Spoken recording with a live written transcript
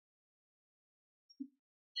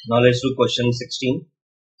Now let's do question 16.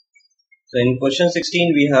 So in question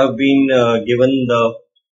 16 we have been given the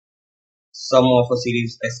sum of a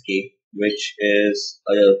series Sk, which is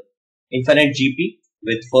a infinite GP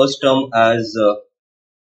with first term as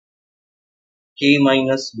k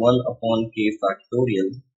minus 1 upon k factorial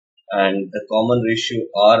and the common ratio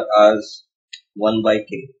r as 1 by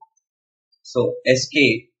k. So Sk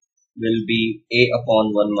will be a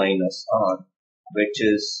upon 1 minus r, which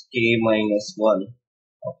is k minus 1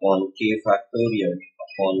 upon k factorial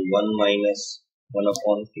upon 1 minus 1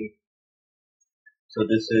 upon k. So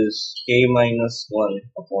this is k minus 1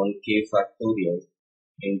 upon k factorial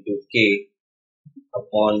into k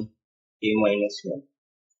upon k minus 1.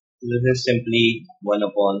 So this is simply 1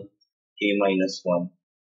 upon k minus 1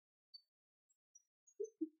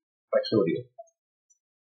 factorial.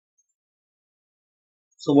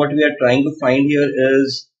 So what we are trying to find here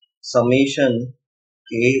is summation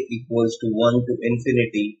k equals to 1 to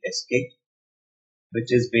infinity sk,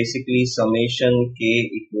 which is basically summation k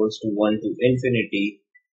equals to 1 to infinity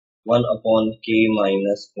 1 upon k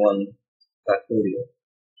minus 1 factorial,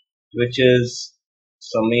 which is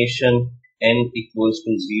summation n equals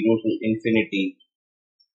to 0 to infinity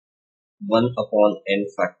 1 upon n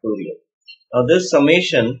factorial. Now this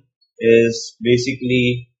summation is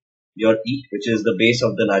basically your e, which is the base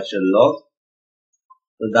of the natural log.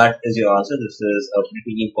 So that is your answer. This is a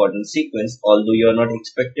pretty important sequence, although you are not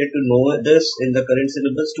expected to know this in the current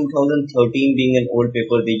syllabus. 2013 being an old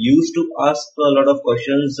paper, they used to ask a lot of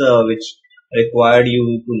questions which required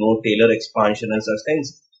you to know Taylor expansion and such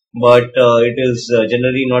things, but it is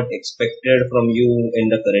generally not expected from you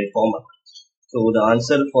in the current format. So the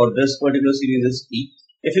answer for this particular series is E.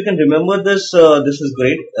 If you can remember this, this is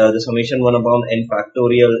great. The summation 1 upon n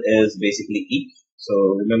factorial is basically E. So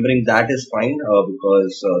remembering that is fine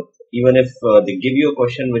because even if they give you a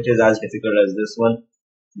question which is as difficult as this one,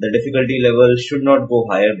 the difficulty level should not go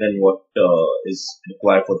higher than what is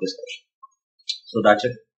required for this question. So that's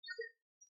it.